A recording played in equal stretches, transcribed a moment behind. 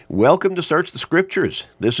Welcome to Search the Scriptures.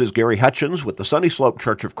 This is Gary Hutchins with the Sunny Slope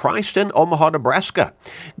Church of Christ in Omaha, Nebraska.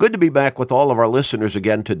 Good to be back with all of our listeners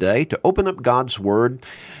again today to open up God's Word,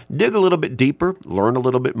 dig a little bit deeper, learn a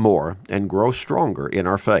little bit more, and grow stronger in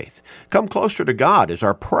our faith. Come closer to God is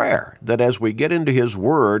our prayer, that as we get into His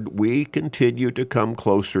Word, we continue to come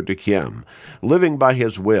closer to Him, living by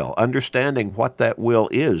His will, understanding what that will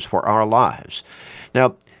is for our lives.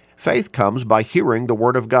 Now, faith comes by hearing the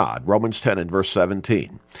Word of God, Romans 10 and verse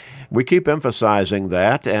 17. We keep emphasizing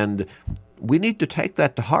that, and we need to take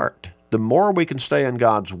that to heart. The more we can stay in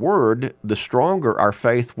God's Word, the stronger our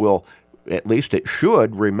faith will, at least it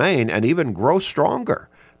should, remain and even grow stronger,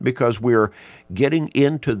 because we're getting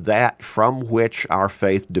into that from which our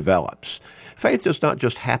faith develops. Faith does not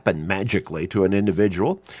just happen magically to an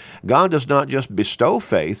individual. God does not just bestow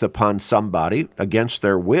faith upon somebody against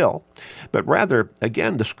their will, but rather,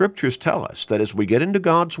 again, the Scriptures tell us that as we get into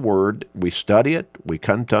God's Word, we study it, we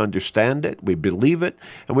come to understand it, we believe it,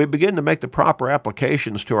 and we begin to make the proper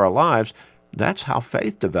applications to our lives. That's how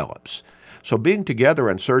faith develops. So being together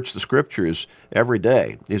and search the Scriptures every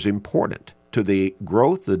day is important to the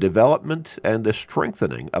growth, the development, and the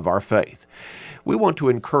strengthening of our faith. We want to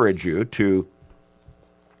encourage you to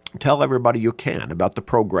tell everybody you can about the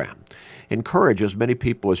program. Encourage as many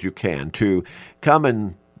people as you can to come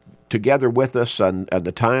and together with us on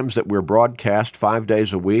the times that we're broadcast 5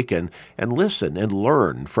 days a week and listen and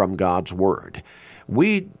learn from God's Word.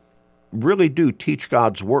 We really do teach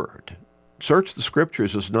God's Word. Search the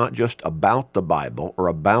Scriptures is not just about the Bible or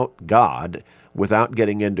about God without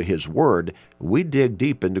getting into His Word. We dig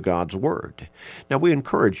deep into God's Word. Now, we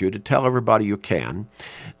encourage you to tell everybody you can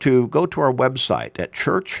to go to our website at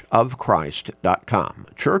churchofchrist.com,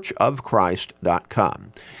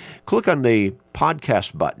 churchofchrist.com. Click on the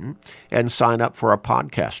podcast button and sign up for our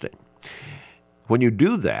podcasting. When you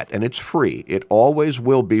do that, and it's free, it always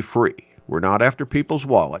will be free. We're not after people's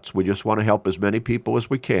wallets. We just want to help as many people as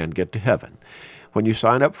we can get to heaven. When you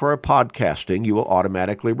sign up for our podcasting, you will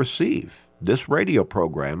automatically receive this radio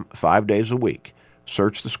program 5 days a week.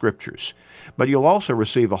 Search the Scriptures. But you'll also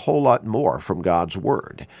receive a whole lot more from God's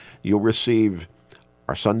Word. You'll receive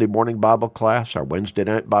our Sunday morning Bible class, our Wednesday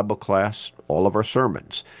night Bible class, all of our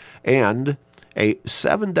sermons, and a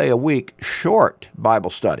 7-day-a-week short Bible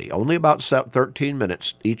study, only about 13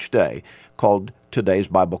 minutes each day, called Today's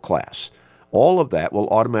Bible Class. All of that will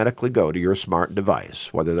automatically go to your smart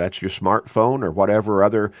device, whether that's your smartphone or whatever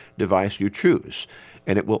other device you choose,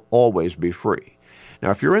 and it will always be free.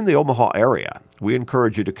 Now, if you're in the Omaha area, we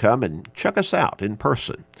encourage you to come and check us out in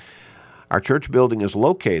person. Our church building is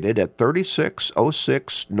located at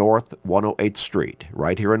 3606 North 108th Street,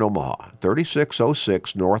 right here in Omaha,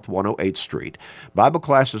 3606 North 108th Street. Bible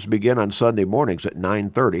classes begin on Sunday mornings at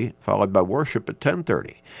 9:30, followed by worship at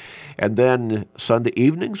 10:30. And then Sunday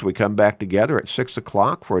evenings, we come back together at 6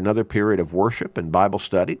 o'clock for another period of worship and Bible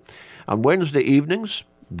study. On Wednesday evenings,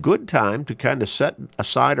 good time to kind of set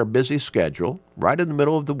aside our busy schedule right in the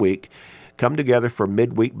middle of the week, come together for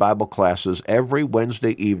midweek Bible classes every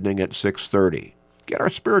Wednesday evening at 6:30. Get our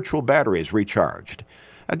spiritual batteries recharged.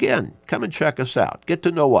 Again, come and check us out. Get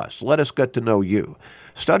to know us. Let us get to know you.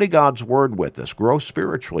 Study God's Word with us. Grow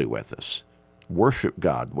spiritually with us. Worship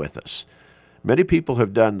God with us. Many people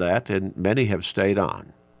have done that, and many have stayed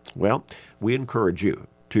on. Well, we encourage you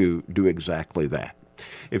to do exactly that.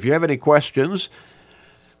 If you have any questions,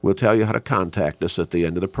 we'll tell you how to contact us at the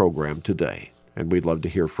end of the program today, and we'd love to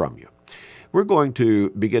hear from you. We're going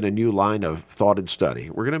to begin a new line of thought and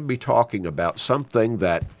study. We're going to be talking about something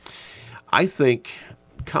that I think,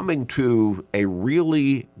 coming to a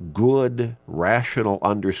really good, rational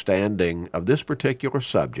understanding of this particular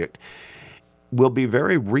subject, will be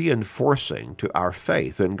very reinforcing to our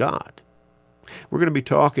faith in God. We're going to be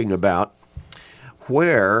talking about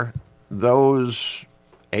where those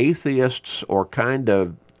atheists or kind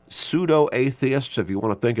of pseudo-atheists, if you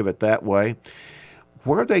want to think of it that way,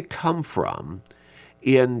 where they come from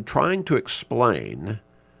in trying to explain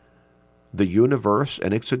the universe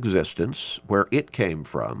and its existence, where it came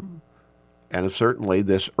from, and certainly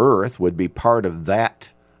this earth would be part of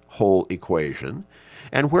that whole equation,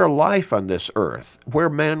 and where life on this earth, where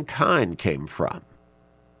mankind came from.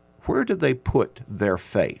 Where did they put their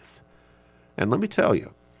faith? And let me tell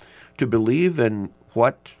you, to believe in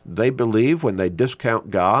what they believe when they discount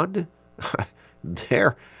God,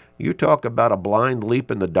 you talk about a blind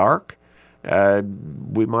leap in the dark.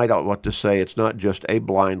 We might want to say it's not just a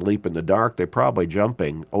blind leap in the dark. They're probably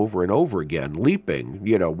jumping over and over again, leaping,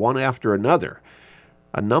 one after another.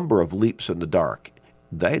 A number of leaps in the dark.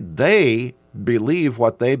 They believe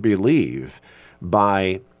what they believe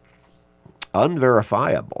by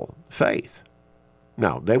unverifiable faith.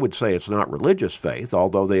 Now, they would say it's not religious faith,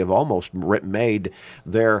 although they have almost made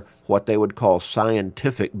their what they would call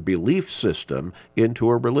scientific belief system into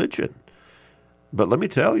a religion. But let me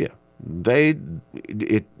tell you, they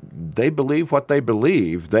believe what they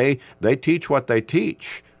believe. They teach what they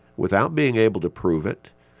teach without being able to prove it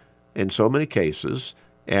in so many cases,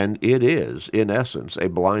 and it is, in essence, a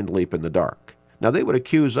blind leap in the dark. Now, they would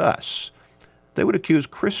accuse us. They would accuse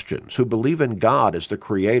Christians who believe in God as the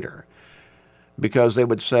Creator, because they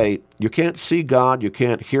would say, you can't see God, you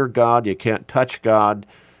can't hear God, you can't touch God,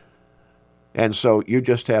 and so you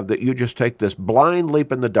just take this blind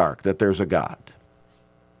leap in the dark that there's a God.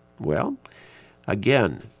 Well,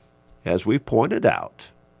 again, as we've pointed out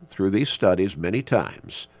through these studies many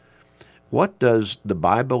times, what does the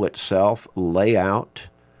Bible itself lay out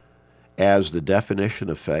as the definition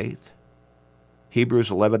of faith? Hebrews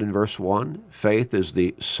 11 and verse 1, faith is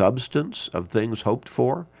the substance of things hoped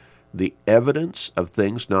for, the evidence of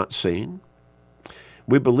things not seen.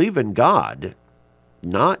 We believe in God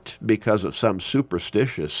not because of some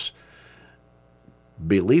superstitious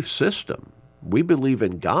belief system. We believe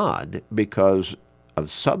in God because of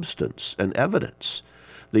substance and evidence.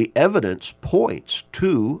 The evidence points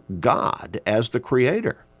to God as the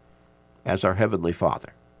Creator, as our Heavenly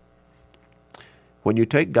Father. When you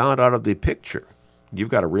take God out of the picture, you've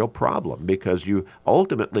got a real problem, because you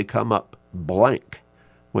ultimately come up blank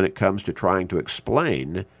when it comes to trying to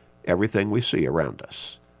explain everything we see around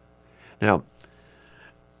us. Now,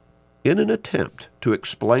 in an attempt to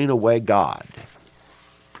explain away God,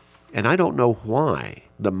 and I don't know why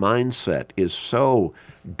the mindset is so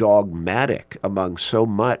dogmatic among so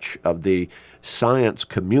much of the science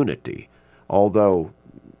community, although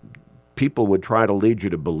people would try to lead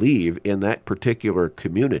you to believe in that particular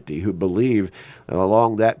community, who believe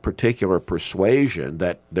along that particular persuasion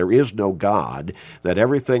that there is no God, that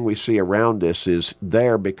everything we see around us is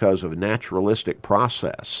there because of a naturalistic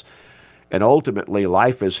process, and ultimately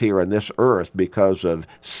life is here on this earth because of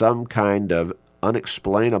some kind of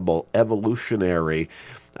unexplainable evolutionary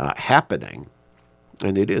happening,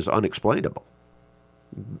 and it is unexplainable.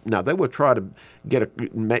 Now, they will try to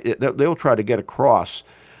get across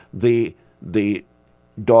the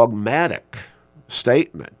dogmatic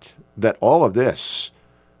statement that all of this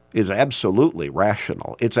is absolutely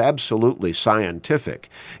rational. It's absolutely scientific.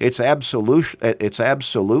 It's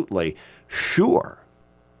absolutely sure.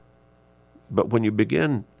 But when you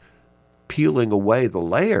begin peeling away the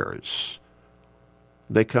layers,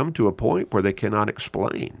 they come to a point where they cannot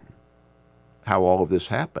explain how all of this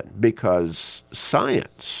happened, because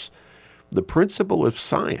science, the principle of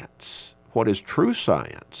science, what is true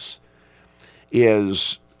science,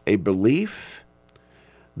 is a belief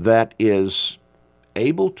that is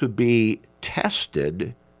able to be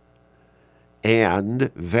tested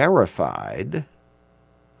and verified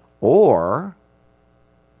or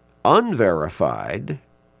unverified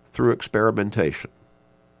through experimentation.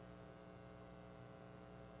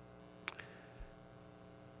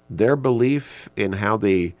 Their belief in how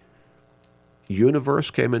the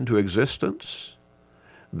universe came into existence,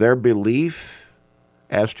 their belief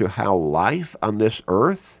as to how life on this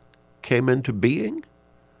earth came into being,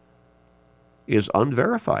 is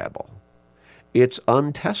unverifiable. It's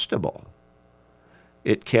untestable.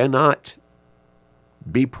 It cannot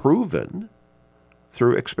be proven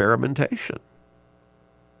through experimentation.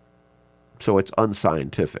 So it's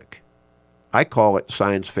unscientific. I call it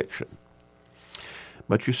science fiction.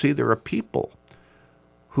 But you see, there are people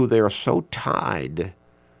who they are so tied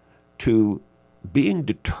to being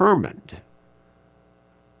determined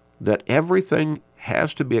that everything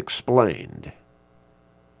has to be explained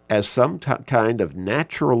as some kind of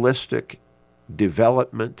naturalistic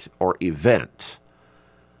development or event,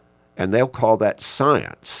 and they'll call that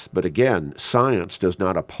science. But again, science does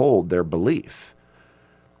not uphold their belief.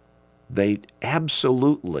 They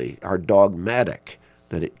absolutely are dogmatic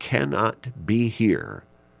that it cannot be here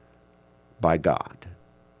by God.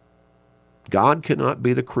 God cannot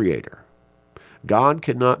be the creator. God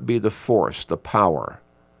cannot be the force, the power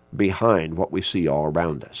behind what we see all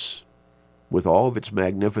around us, with all of its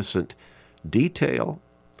magnificent detail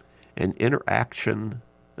and interaction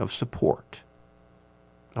of support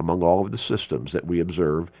among all of the systems that we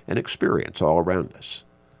observe and experience all around us.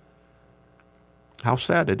 How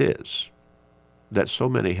sad it is that so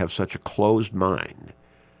many have such a closed mind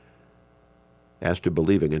as to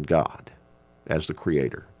believing in God as the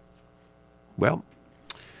Creator. Well,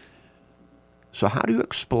 so how do you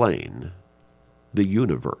explain the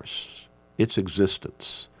universe, its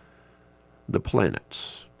existence, the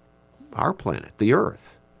planets, our planet, the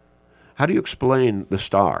Earth? How do you explain the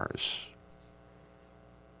stars,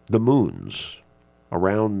 the moons,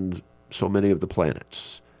 around so many of the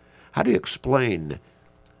planets? How do you explain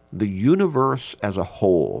the universe as a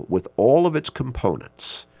whole with all of its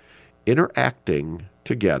components interacting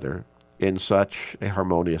together in such a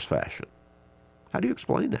harmonious fashion? How do you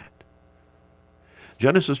explain that?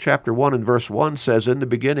 Genesis chapter 1 and verse 1 says, "In the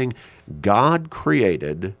beginning, God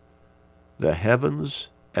created the heavens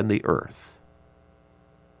and the earth."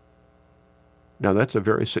 Now that's a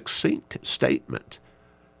very succinct statement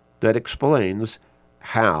that explains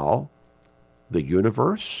how the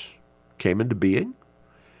universe came into being,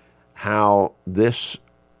 how this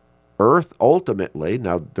earth ultimately,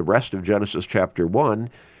 now the rest of Genesis chapter 1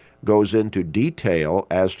 goes into detail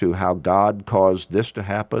as to how God caused this to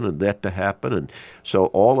happen and that to happen. And so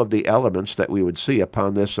all of the elements that we would see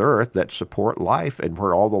upon this earth that support life and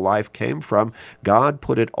where all the life came from, God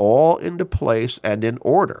put it all into place and in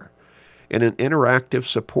order in an interactive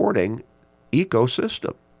supporting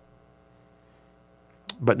ecosystem.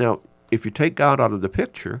 But now, if you take God out of the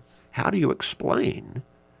picture, how do you explain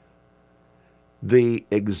the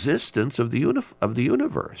existence of the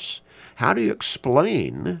universe? How do you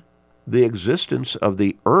explain the existence of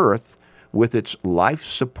the earth with its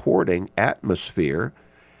life-supporting atmosphere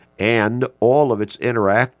and all of its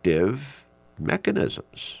interactive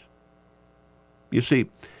mechanisms? You see,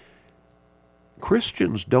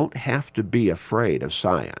 Christians don't have to be afraid of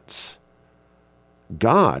science.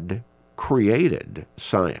 God created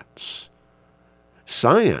science.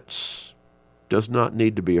 Science does not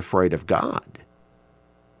need to be afraid of God.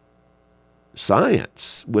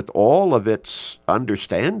 Science, with all of its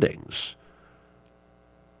understandings,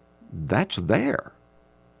 that's there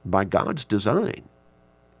by God's design.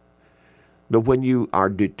 But when you are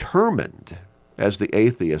determined, as the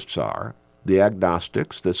atheists are, the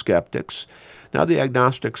agnostics, the skeptics, now the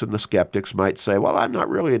agnostics and the skeptics might say, well, I'm not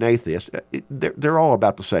really an atheist. They're all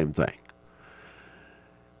about the same thing.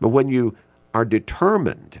 But when you are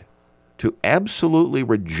determined to absolutely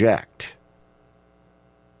reject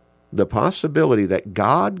the possibility that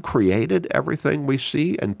God created everything we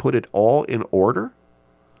see and put it all in order,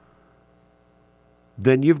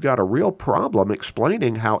 then you've got a real problem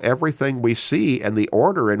explaining how everything we see and the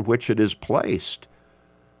order in which it is placed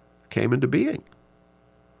came into being.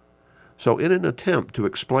 So in an attempt to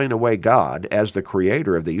explain away God as the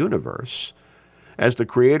creator of the universe, as the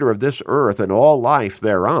creator of this earth and all life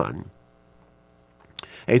thereon,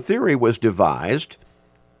 a theory was devised,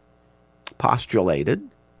 postulated,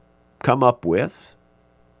 come up with,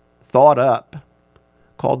 thought up,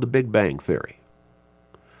 called the Big Bang Theory.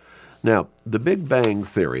 Now, the Big Bang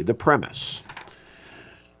Theory, the premise,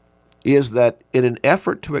 is that in an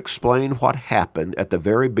effort to explain what happened at the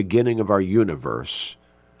very beginning of our universe,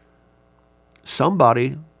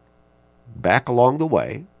 somebody back along the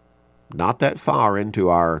way, not that far into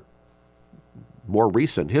our more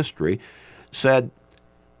recent history, said,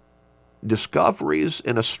 discoveries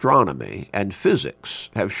in astronomy and physics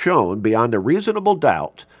have shown beyond a reasonable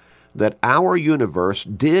doubt that our universe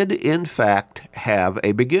did in fact have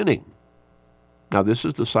a beginning. Now, this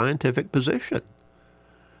is the scientific position.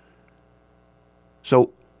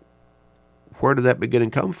 So, where did that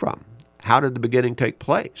beginning come from? How did the beginning take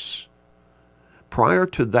place? Prior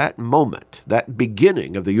to that moment, that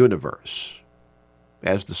beginning of the universe,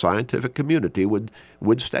 as the scientific community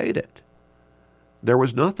would state it, there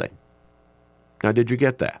was nothing. Now, did you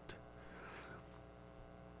get that?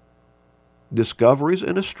 Discoveries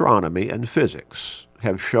in astronomy and physics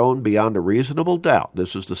have shown beyond a reasonable doubt,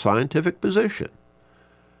 this is the scientific position,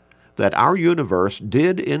 that our universe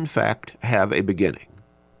did in fact have a beginning.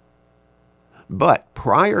 But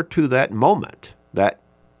prior to that moment, that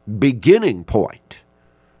beginning point,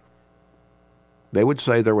 they would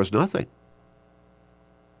say there was nothing.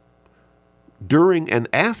 During and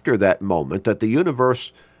after that moment that the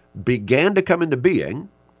universe began to come into being,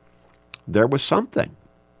 there was something.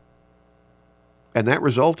 And that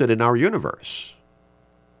resulted in our universe.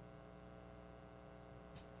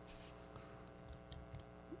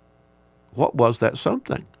 What was that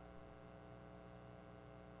something?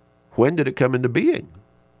 When did it come into being?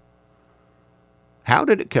 How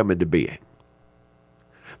did it come into being?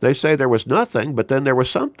 They say there was nothing, but then there was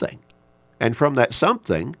something. And from that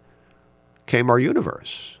something came our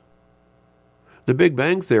universe. The Big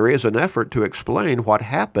Bang Theory is an effort to explain what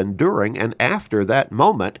happened during and after that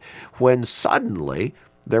moment when suddenly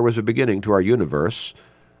there was a beginning to our universe,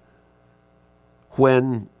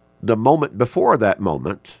 when the moment before that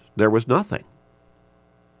moment there was nothing.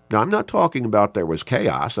 Now, I'm not talking about there was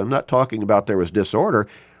chaos. I'm not talking about there was disorder.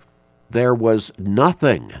 There was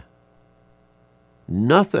nothing.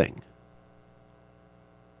 Nothing.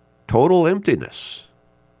 Total emptiness.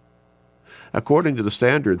 According to the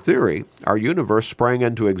standard theory, our universe sprang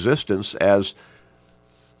into existence as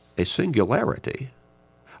a singularity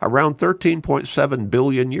around 13.7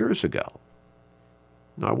 billion years ago.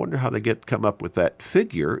 Now, I wonder how they come up with that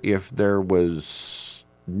figure if there was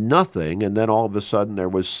nothing and then all of a sudden there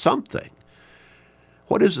was something.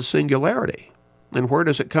 What is a singularity, and where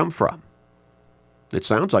does it come from? It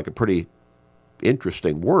sounds like a pretty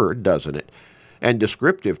interesting word, doesn't it? And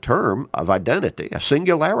descriptive term of identity, a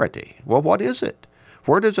singularity. Well, what is it?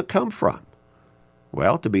 Where does it come from?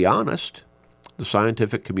 Well, to be honest, the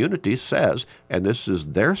scientific community says, and this is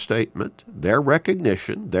their statement, their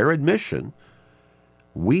recognition, their admission,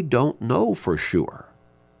 we don't know for sure.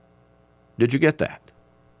 Did you get that?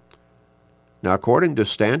 Now, according to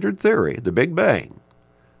standard theory, the Big Bang,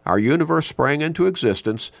 our universe sprang into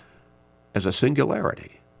existence as a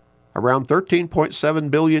singularity around 13.7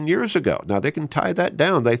 billion years ago. Now, they can tie that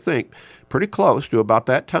down, they think, pretty close to about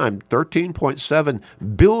that time, 13.7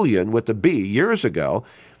 billion with the B years ago.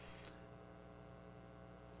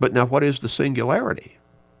 But now, what is the singularity?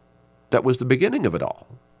 That was the beginning of it all.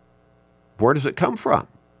 Where does it come from?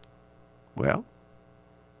 Well,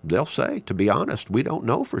 they'll say, to be honest, we don't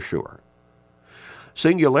know for sure.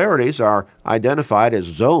 Singularities are identified as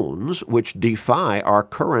zones which defy our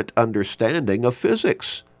current understanding of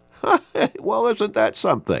physics. Well, isn't that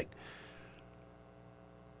something?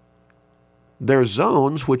 They're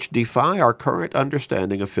zones which defy our current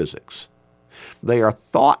understanding of physics. They are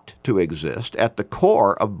thought to exist at the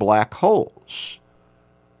core of black holes.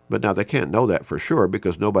 But now they can't know that for sure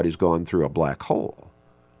because nobody's gone through a black hole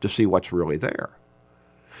to see what's really there.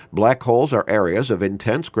 Black holes are areas of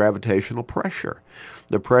intense gravitational pressure.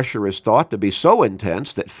 The pressure is thought to be so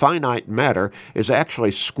intense that finite matter is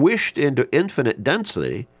actually squished into infinite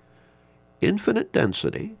density. Infinite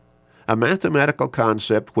density, a mathematical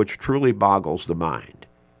concept which truly boggles the mind.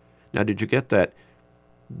 Now, did you get that?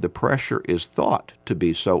 The pressure is thought to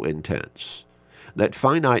be so intense that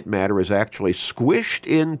finite matter is actually squished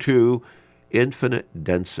into infinite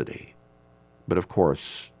density. But of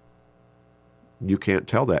course, you can't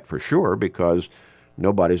tell that for sure because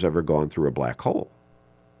nobody's ever gone through a black hole.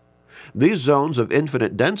 These zones of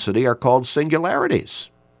infinite density are called singularities.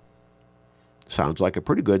 Sounds like a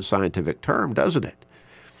pretty good scientific term, doesn't it?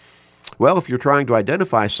 Well, if you're trying to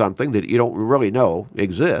identify something that you don't really know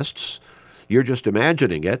exists, you're just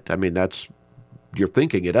imagining it. I mean, you're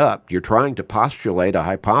thinking it up. You're trying to postulate a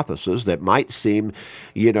hypothesis that might seem,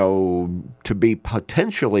 to be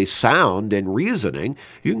potentially sound in reasoning.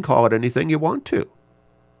 You can call it anything you want to.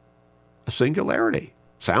 A singularity.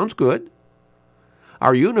 Sounds good.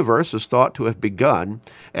 Our universe is thought to have begun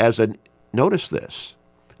as notice this,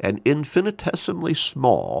 an infinitesimally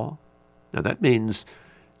small, now that means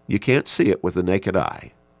you can't see it with the naked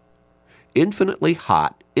eye, infinitely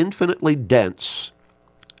hot, infinitely dense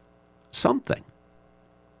something.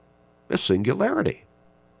 A singularity.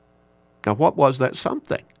 Now, what was that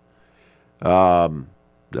something?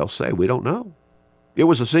 They'll say, we don't know. It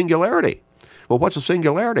was a singularity. Well, what's a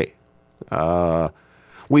singularity?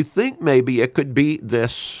 We think maybe it could be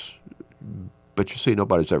this, but you see,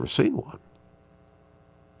 nobody's ever seen one.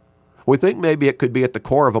 We think maybe it could be at the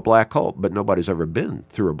core of a black hole, but nobody's ever been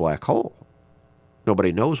through a black hole.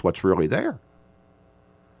 Nobody knows what's really there.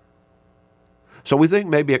 So we think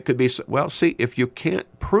maybe it could be, well, see, if you can't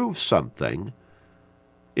prove something,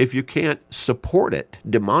 if you can't support it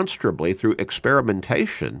demonstrably through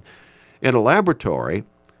experimentation in a laboratory,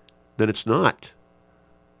 then it's not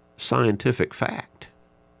scientific fact.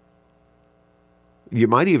 You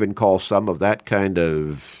might even call some of that kind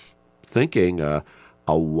of thinking a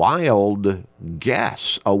wild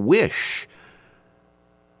guess, a wish,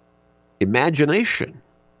 imagination.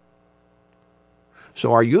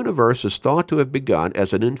 So our universe is thought to have begun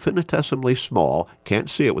as an infinitesimally small, can't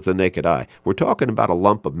see it with the naked eye. We're talking about a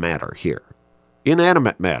lump of matter here.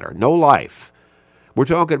 Inanimate matter, no life. We're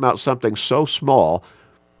talking about something so small,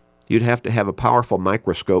 you'd have to have a powerful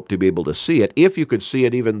microscope to be able to see it, if you could see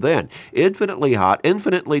it even then. Infinitely hot,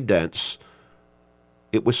 infinitely dense.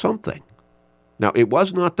 It was something. Now, it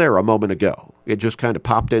was not there a moment ago. It just kind of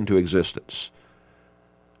popped into existence.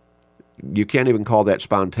 You can't even call that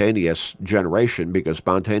spontaneous generation, because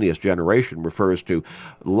spontaneous generation refers to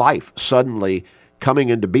life suddenly coming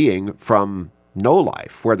into being from no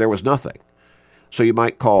life, where there was nothing. So you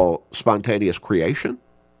might call spontaneous creation.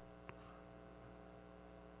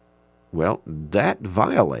 Well, that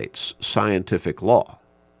violates scientific law.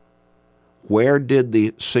 Where did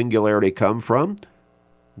the singularity come from?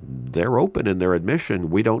 They're open in their admission,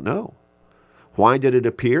 we don't know. Why did it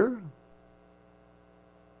appear?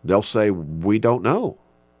 They'll say, we don't know.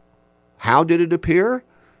 How did it appear?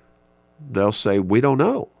 they'll say, we don't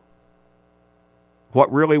know.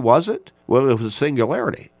 What really was it? Well, it was a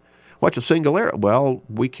singularity. What's a singularity? Well,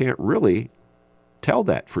 we can't really tell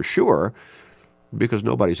that for sure because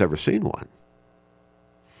nobody's ever seen one.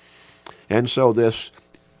 And so this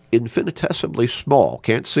infinitesimally small,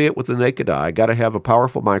 can't see it with the naked eye, got to have a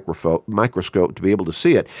powerful microscope to be able to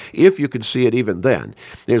see it, if you can see it even then.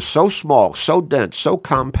 It is so small, so dense, so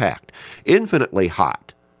compact, infinitely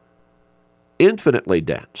hot, infinitely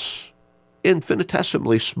dense,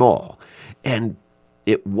 infinitesimally small. And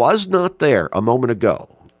it was not there a moment ago.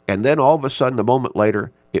 And then all of a sudden, a moment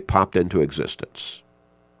later, it popped into existence.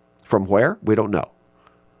 From where? We don't know.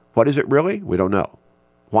 What is it really? We don't know.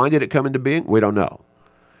 Why did it come into being? We don't know.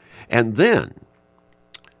 And then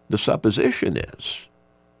the supposition is,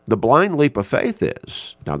 the blind leap of faith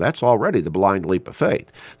is, now that's already the blind leap of faith.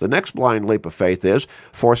 The next blind leap of faith is,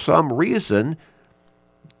 for some reason,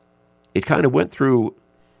 it kind of went through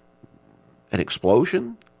an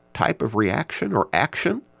explosion type of reaction or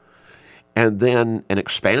action, and then an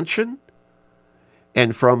expansion,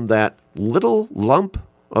 and from that little lump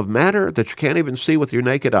of matter that you can't even see with your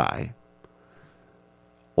naked eye,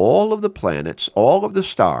 all of the planets, all of the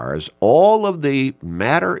stars, all of the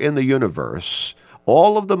matter in the universe,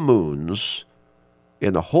 all of the moons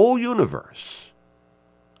in the whole universe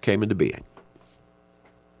came into being.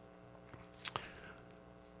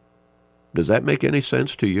 Does that make any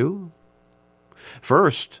sense to you?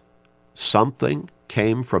 First, something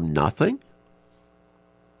came from nothing?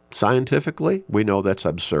 Scientifically, we know that's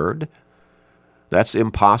absurd. That's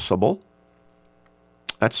impossible.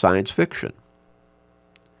 That's science fiction.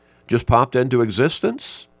 Just popped into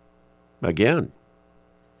existence? Again,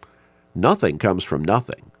 nothing comes from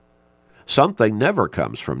nothing. Something never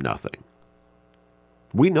comes from nothing.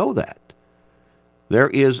 We know that. There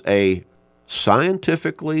is a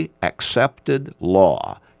scientifically accepted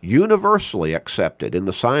law, universally accepted in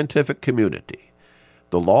the scientific community,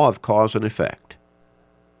 the law of cause and effect.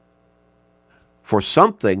 For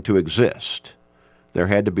something to exist, there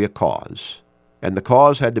had to be a cause, and the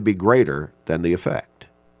cause had to be greater than the effect,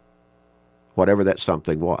 whatever that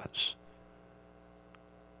something was.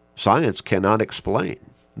 Science cannot explain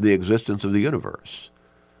the existence of the universe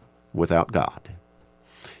without God.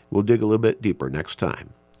 We'll dig a little bit deeper next time.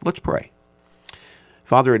 Let's pray.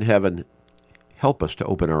 Father in heaven, help us to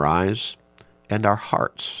open our eyes and our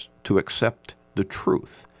hearts to accept the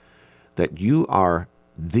truth that you are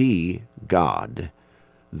the God,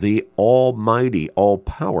 the almighty,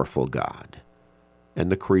 all-powerful God,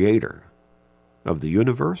 and the creator of the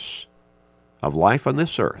universe, of life on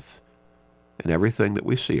this earth, and everything that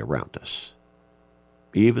we see around us,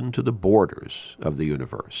 even to the borders of the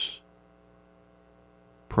universe.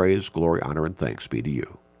 Praise, glory, honor, and thanks be to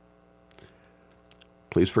you.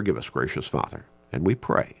 Please forgive us, gracious Father, and we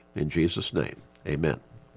pray in Jesus' name. Amen.